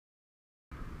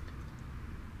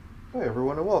Hey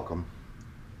everyone and welcome.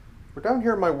 We're down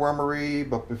here in my wormery,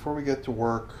 but before we get to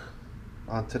work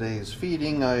on today's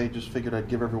feeding, I just figured I'd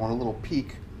give everyone a little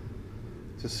peek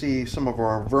to see some of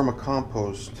our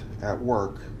vermicompost at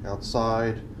work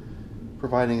outside,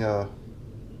 providing a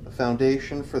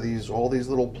foundation for all these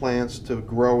little plants to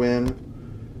grow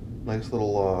in. Nice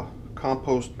little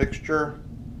compost mixture.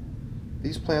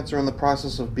 These plants are in the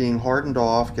process of being hardened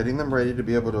off, getting them ready to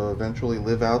be able to eventually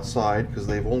live outside because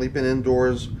they've only been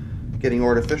indoors getting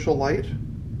artificial light.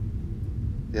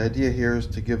 The idea here is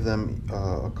to give them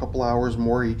a couple hours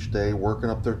more each day, working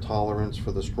up their tolerance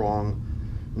for the strong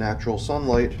natural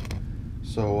sunlight.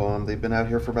 So they've been out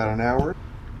here for about an hour.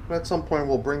 But at some point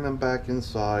we'll bring them back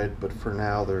inside, but for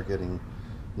now they're getting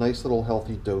a nice little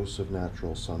healthy dose of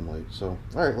natural sunlight. So,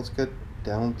 all right, let's get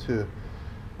down to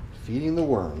feeding the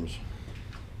worms.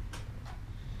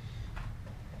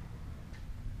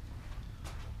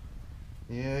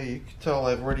 Yeah, you can tell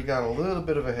I've already got a little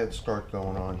bit of a head start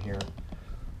going on here.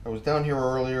 I was down here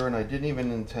earlier and I didn't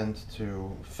even intend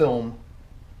to film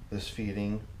this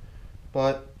feeding,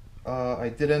 but I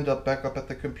did end up back up at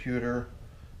the computer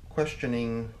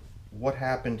questioning what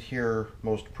happened here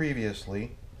most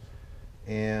previously,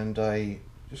 and I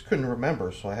just couldn't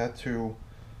remember, so I had to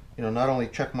not only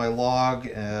check my log,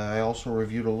 I also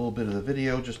reviewed a little bit of the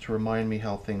video just to remind me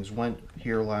how things went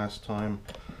here last time.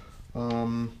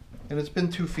 And it's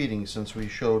been 2 feedings since we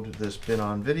showed this bin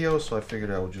on video, so I figured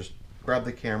I would just grab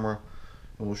the camera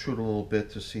and we'll shoot a little bit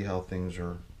to see how things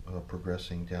are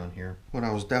progressing down here. When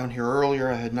I was down here earlier,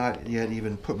 I had not yet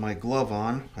even put my glove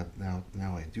on.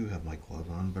 Now I do have my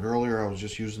glove on, but earlier I was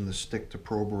just using the stick to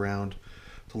probe around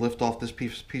to lift off this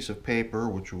piece of paper,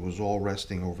 which was all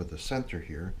resting over the center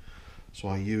here. So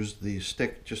I used the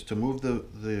stick just to move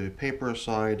the paper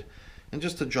aside and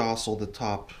just to jostle the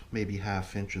top maybe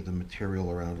 ½ inch of the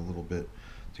material around a little bit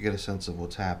to get a sense of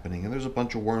what's happening. And there's a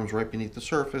bunch of worms right beneath the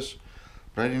surface,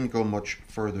 but I didn't go much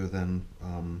further than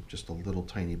just a little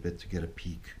tiny bit to get a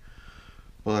peek.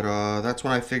 But that's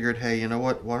when I figured, hey, you know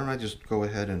what, why don't I just go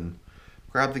ahead and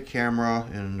grab the camera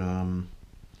and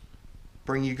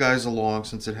bring you guys along,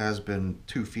 since it has been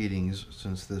 2 feedings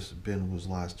since this bin was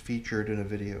last featured in a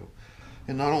video.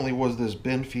 And not only was this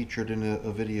bin featured in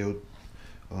a video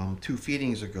 2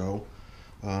 feedings ago,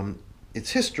 its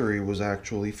history was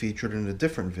actually featured in a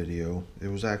different video. It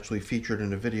was actually featured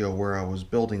in a video where I was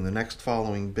building the next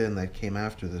following bin that came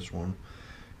after this one,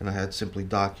 and I had simply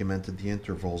documented the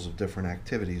intervals of different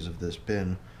activities of this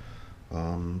bin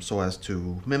so as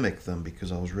to mimic them,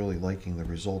 because I was really liking the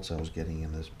results I was getting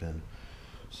in this bin.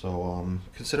 So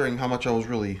considering how much I was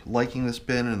really liking this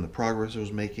bin and the progress it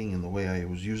was making and the way I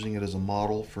was using it as a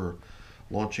model for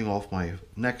launching off my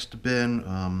next bin,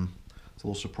 it's a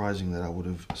little surprising that I would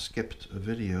have skipped a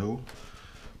video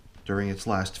during its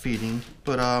last feeding.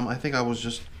 But I think I was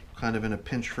just kind of in a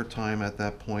pinch for time at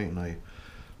that point, and I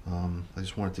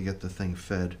just wanted to get the thing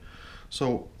fed.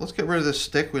 So let's get rid of this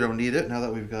stick. We don't need it now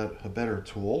that we've got a better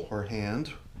tool, our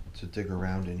hand, to dig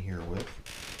around in here with.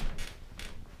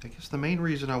 I guess the main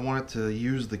reason I wanted to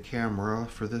use the camera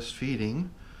for this feeding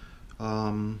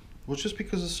was just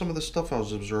because of some of the stuff I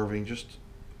was observing just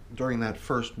during that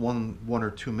first one or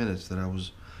 2 minutes that I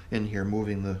was in here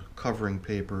moving the covering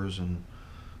papers and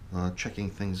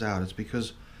checking things out. It's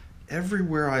because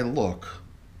everywhere I look,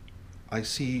 I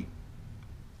see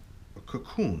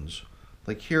cocoons.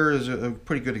 Like here is a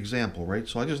pretty good example, right?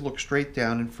 So I just look straight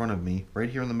down in front of me, right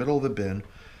here in the middle of the bin, and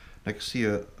I can see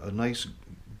a nice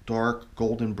dark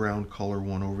golden brown color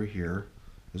one over here,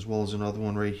 as well as another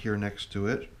one right here next to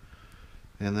it.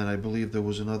 And then I believe there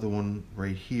was another one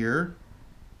right here,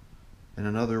 and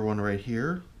another one right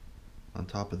here on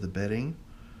top of the bedding.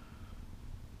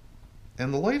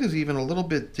 And the light is even a little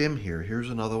bit dim here. Here's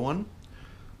another one.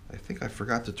 I think I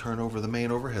forgot to turn over the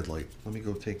main overhead light. Let me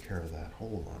go take care of that.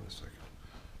 Hold on a second.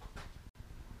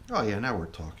 Oh yeah, now we're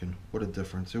talking. What a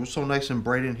difference. It was so nice and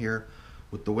bright in here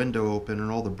with the window open and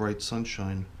all the bright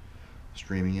sunshine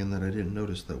streaming in that I didn't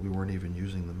notice that we weren't even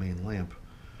using the main lamp.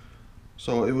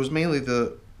 So it was mainly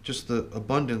just the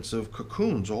abundance of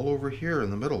cocoons all over here in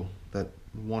the middle that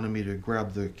wanted me to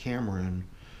grab the camera and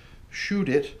shoot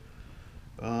it,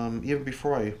 even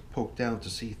before I poked down to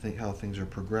see how things are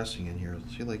progressing in here.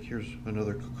 See, like here's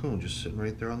another cocoon just sitting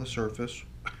right there on the surface.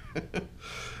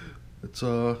 It's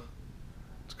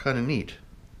kind of neat,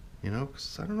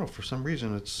 because I don't know, for some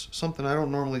reason it's something I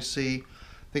don't normally see.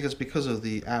 I think it's because of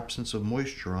the absence of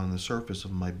moisture on the surface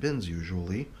of my bins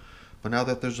usually. But now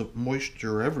that there's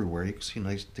moisture everywhere, you can see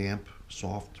nice damp,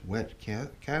 soft, wet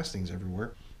castings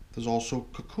everywhere. There's also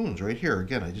cocoons right here.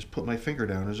 Again, I just put my finger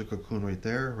down. There's a cocoon right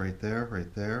there, right there,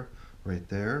 right there, right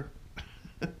there.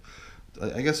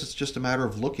 I guess it's just a matter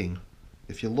of looking.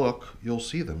 If you look, you'll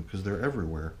see them because they're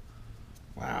everywhere.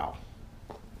 Wow.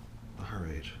 All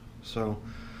right. So,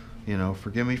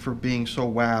 forgive me for being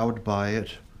so wowed by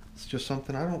it. It's just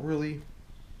something I don't really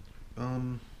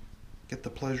get the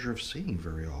pleasure of seeing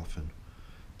very often.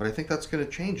 But I think that's going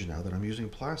to change now that I'm using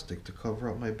plastic to cover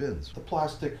up my bins. The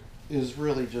plastic is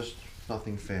really just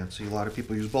nothing fancy. A lot of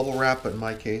people use bubble wrap, but in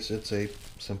my case, it's a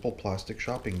simple plastic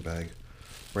shopping bag.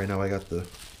 Right now I got the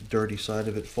dirty side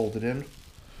of it folded in,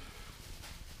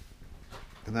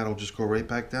 and that'll just go right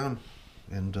back down.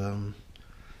 And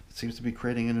it seems to be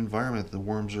creating an environment the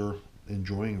worms are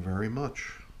enjoying very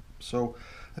much. So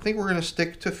I think we're going to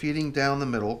stick to feeding down the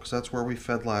middle because that's where we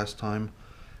fed last time.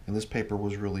 And this paper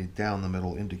was really down the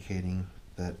middle, indicating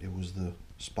that it was the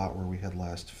spot where we had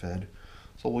last fed.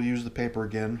 So we'll use the paper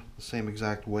again the same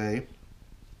exact way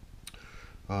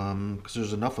because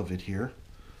there's enough of it here.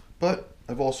 But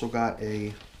I've also got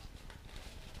a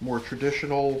more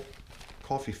traditional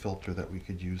coffee filter that we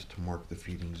could use to mark the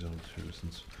feeding zone too,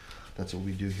 since that's what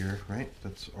we do here, right?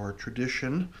 That's our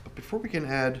tradition. But before we can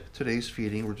add today's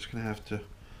feeding, we're just going to have to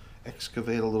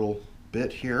excavate a little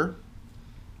bit here.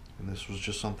 And this was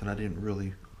just something I didn't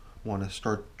really want to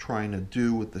start trying to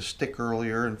do with the stick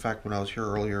earlier. In fact, when I was here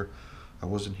earlier, I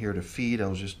wasn't here to feed. I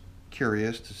was just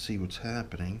curious to see what's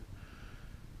happening.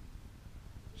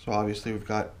 So obviously we've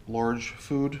got large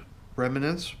food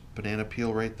remnants, banana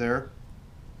peel right there.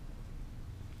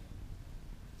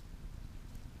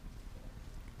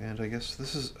 And I guess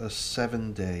this is a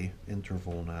 7-day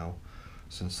interval now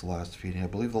since the last feeding. I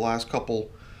believe the last couple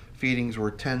feedings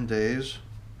were 10 days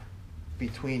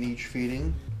between each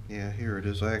feeding. Yeah, here it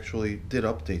is. I actually did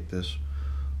update this.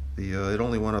 It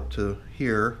only went up to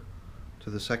here,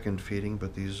 to the second feeding,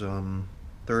 but these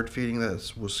third feeding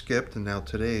that was skipped, and now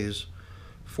today's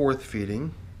fourth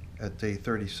feeding at day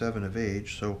 37 of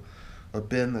age. So a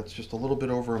bin that's just a little bit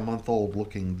over a month old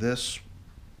looking this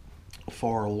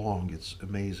far along. It's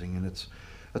amazing, and it's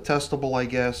attestable, I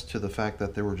guess, to the fact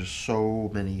that there were just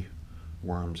so many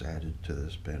worms added to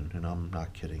this bin. And I'm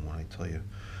not kidding when I tell you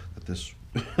that this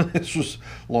this was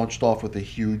launched off with a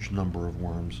huge number of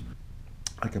worms.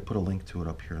 I could put a link to it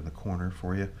up here in the corner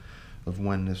for you of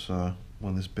when this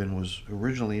bin was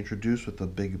originally introduced with the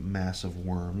big mass of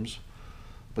worms.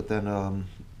 But then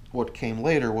what came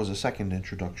later was a second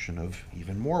introduction of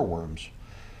even more worms,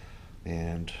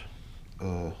 and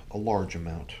a large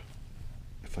amount,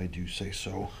 if I do say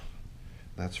so.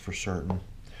 That's for certain.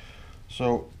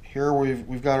 So here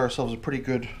we've got ourselves a pretty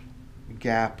good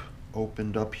gap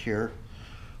opened up here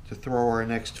to throw our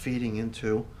next feeding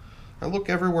into. I look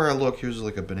everywhere I look. Here's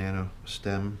like a banana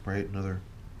stem, right? Another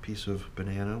piece of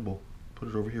banana. We'll put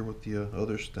it over here with the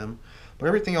other stem. But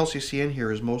everything else you see in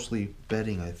here is mostly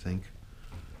bedding, I think.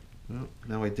 Well,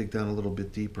 now I dig down a little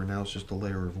bit deeper. Now it's just a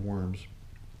layer of worms.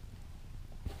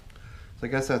 So I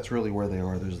guess that's really where they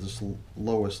are. There's this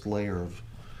lowest layer of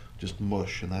just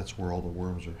mush, and that's where all the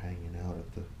worms are hanging out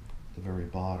at the very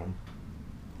bottom.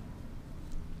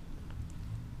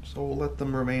 So we'll let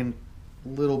them remain a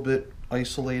little bit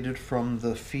isolated from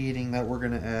the feeding that we're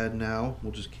going to add now.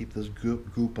 We'll just keep this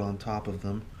goop on top of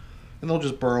them. And they'll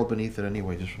just burrow beneath it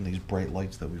anyway, just from these bright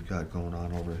lights that we've got going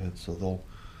on overhead. So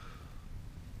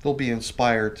they'll be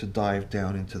inspired to dive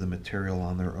down into the material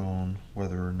on their own,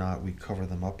 whether or not we cover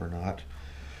them up or not.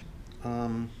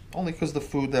 Only because the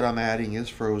food that I'm adding is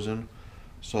frozen,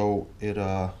 so it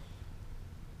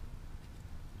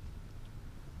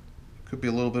could be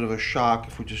a little bit of a shock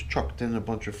if we just chucked in a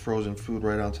bunch of frozen food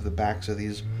right onto the backs of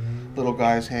these little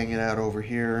guys hanging out over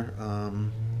here.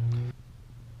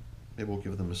 Maybe we'll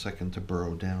give them a second to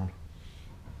burrow down.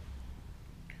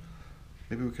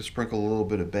 Maybe we could sprinkle a little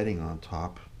bit of bedding on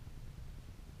top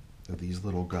of these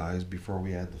little guys before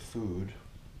we add the food.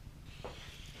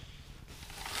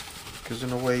 Because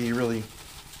in a way you really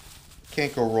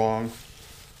can't go wrong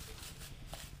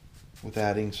with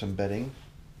adding some bedding.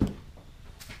 I'm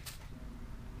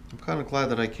kind of glad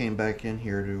that I came back in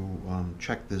here to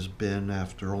check this bin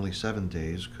after only 7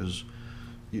 days, because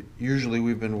usually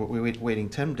we've been waiting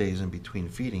 10 days in between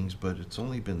feedings, but it's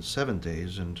only been 7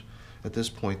 days, and at this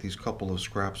point these couple of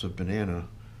scraps of banana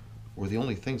were the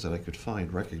only things that I could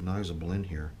find recognizable in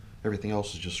here. Everything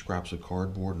else is just scraps of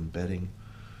cardboard and bedding.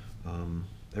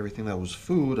 Everything that was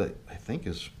food, I think,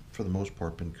 is for the most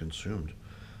part been consumed.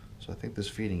 So I think this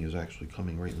feeding is actually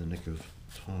coming right in the nick of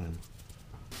time.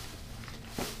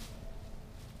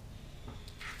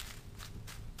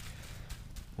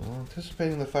 Well,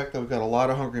 anticipating the fact that we've got a lot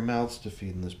of hungry mouths to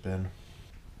feed in this bin,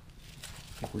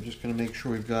 I think we're just going to make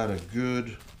sure we've got a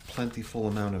good, plentiful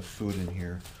amount of food in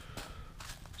here.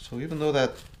 So even though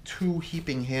that 2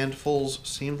 heaping handfuls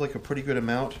seemed like a pretty good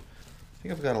amount. I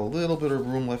think I've got a little bit of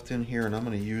room left in here, and I'm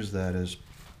going to use that as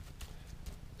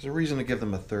a reason to give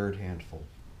them a 3rd handful.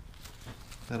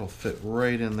 That'll fit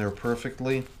right in there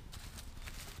perfectly.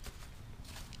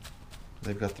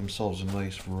 They've got themselves a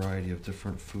nice variety of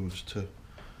different foods to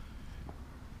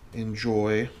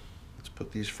enjoy. Let's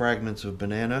put these fragments of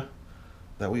banana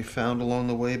that we found along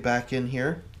the way back in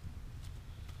here.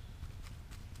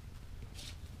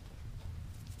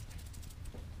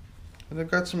 And I've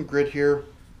got some grit here,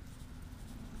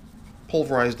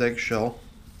 pulverized eggshell.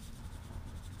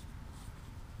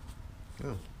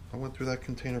 Oh, I went through that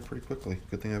container pretty quickly.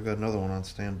 Good thing I've got another one on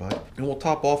standby. And we'll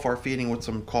top off our feeding with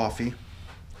some coffee.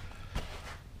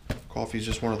 Coffee is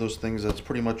just one of those things that's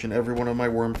pretty much in every one of my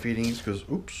worm feedings because,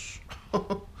 oops,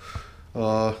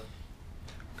 because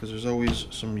there's always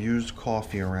some used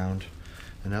coffee around.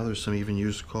 And now there's some even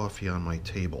used coffee on my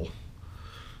table.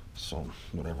 So,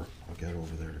 whatever. I'll get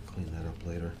over there to clean that up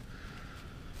later.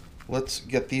 Let's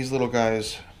get these little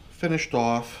guys finished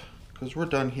off because we're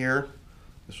done here.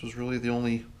 This was really the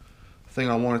only thing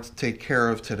I wanted to take care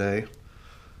of today.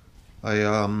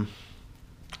 I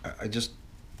just,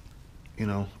 you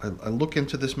know, I look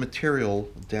into this material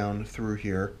down through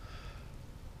here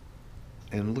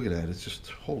and look at that. It's just,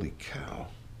 holy cow.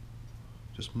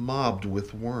 Just mobbed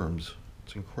with worms.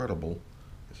 It's incredible.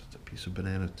 This is a piece of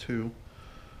banana too.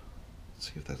 Let's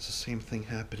see if that's the same thing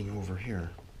happening over here.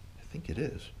 I think it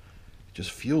is. It just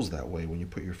feels that way when you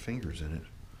put your fingers in it.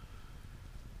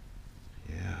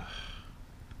 Yeah.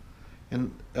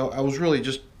 And I was really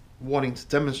just wanting to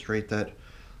demonstrate that,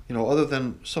 you know, other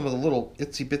than some of the little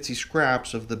itsy bitsy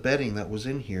scraps of the bedding that was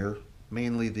in here,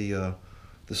 mainly the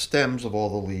stems of all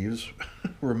the leaves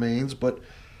remains, but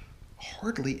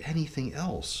hardly anything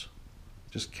else.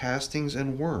 Just castings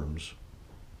and worms.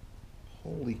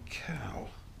 Holy cow.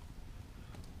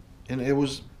 And it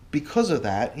was because of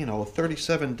that, you know, a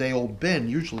 37-day-old bin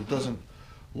usually doesn't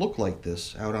look like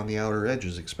this out on the outer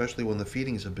edges, especially when the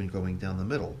feedings have been going down the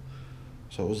middle.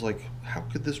 So it was like, how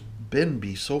could this bin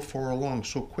be so far along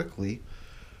so quickly?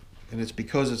 And it's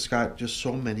because it's got just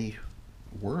so many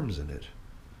worms in it.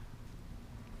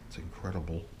 It's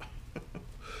incredible.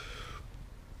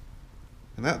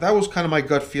 And that was kind of my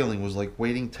gut feeling, was like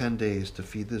waiting 10 days to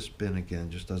feed this bin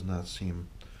again just does not seem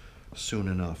soon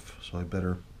enough. So I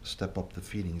better step up the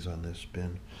feedings on this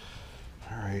bin.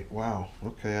 All right, wow.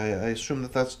 Okay, I assume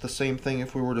that that's the same thing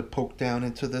if we were to poke down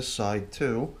into this side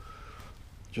too.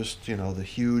 Just, you know, the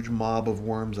huge mob of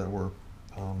worms that were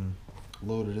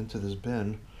loaded into this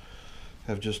bin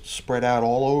have just spread out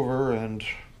all over and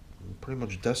pretty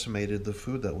much decimated the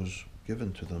food that was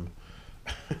given to them.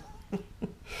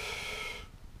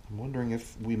 I'm wondering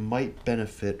if we might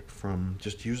benefit from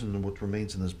just using what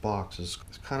remains in this box as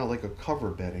kind of like a cover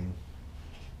bedding.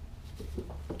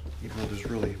 Even though there's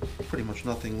really pretty much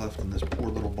nothing left in this poor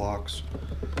little box.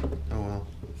 Oh well.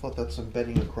 I thought that some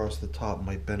bedding across the top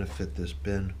might benefit this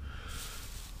bin.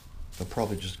 They'll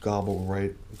probably just gobble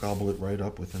it right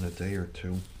up within a day or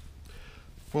two.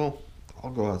 Well, I'll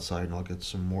go outside and I'll get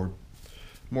some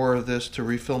more of this to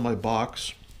refill my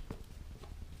box.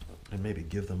 And maybe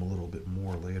give them a little bit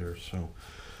more later. So,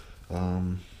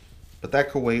 but that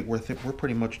could wait. We're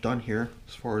pretty much done here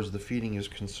as far as the feeding is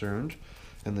concerned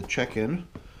and the check-in.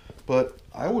 But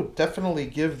I would definitely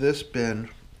give this bin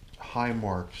high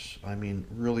marks. I mean,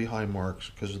 really high marks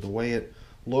because of the way it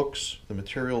looks. The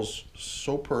material's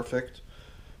so perfect.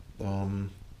 The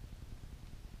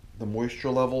moisture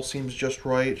level seems just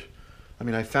right. I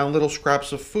mean, I found little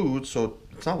scraps of food, so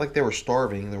it's not like they were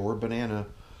starving. There were banana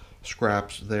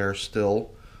scraps there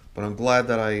still, but I'm glad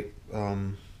that I,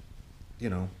 you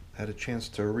know, had a chance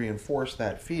to reinforce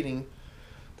that feeding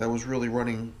that was really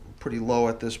running pretty low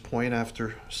at this point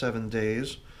after 7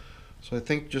 days. So I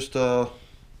think just a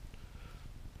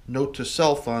note to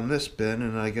self on this bin,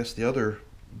 and I guess the other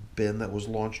bin that was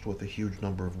launched with a huge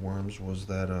number of worms was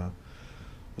that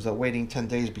waiting 10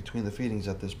 days between the feedings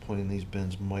at this point in these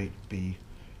bins might be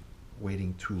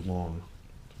waiting too long.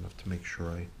 I have to make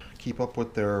sure I keep up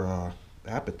with their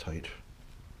appetite.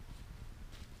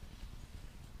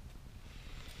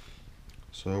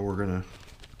 So we're gonna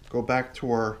go back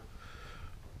to our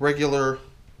regular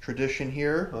tradition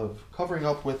here of covering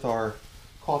up with our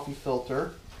coffee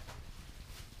filter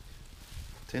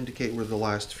to indicate where the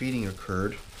last feeding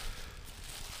occurred.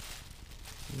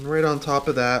 And right on top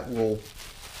of that, we'll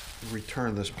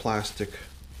return this plastic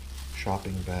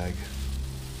shopping bag.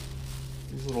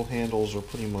 These little handles are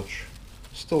pretty much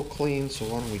still clean, so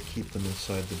why don't we keep them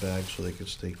inside the bag so they can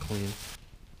stay clean.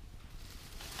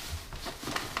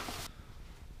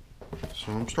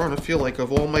 So I'm starting to feel like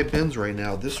of all my bins right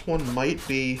now, this one might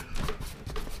be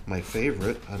my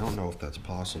favorite. I don't know if that's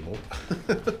possible.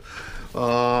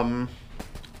 But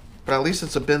at least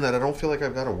it's a bin that I don't feel like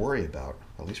I've got to worry about,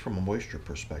 at least from a moisture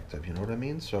perspective, you know what I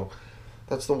mean? So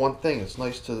that's the one thing. It's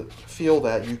nice to feel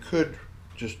that you could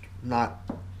just not,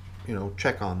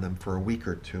 check on them for a week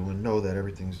or two and know that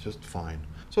everything's just fine.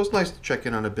 So it's nice to check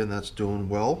in on a bin that's doing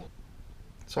well.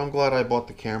 So I'm glad I bought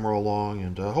the camera along,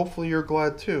 and hopefully you're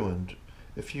glad too. And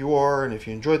if you are, and if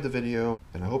you enjoyed the video,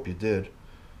 and I hope you did,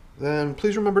 then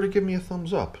please remember to give me a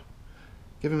thumbs up.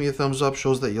 Giving me a thumbs up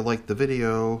shows that you liked the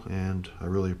video, and I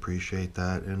really appreciate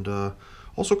that. And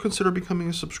also consider becoming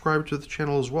a subscriber to the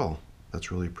channel as well.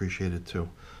 That's really appreciated too.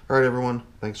 All right, everyone.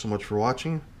 Thanks so much for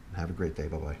watching, and have a great day.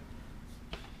 Bye-bye.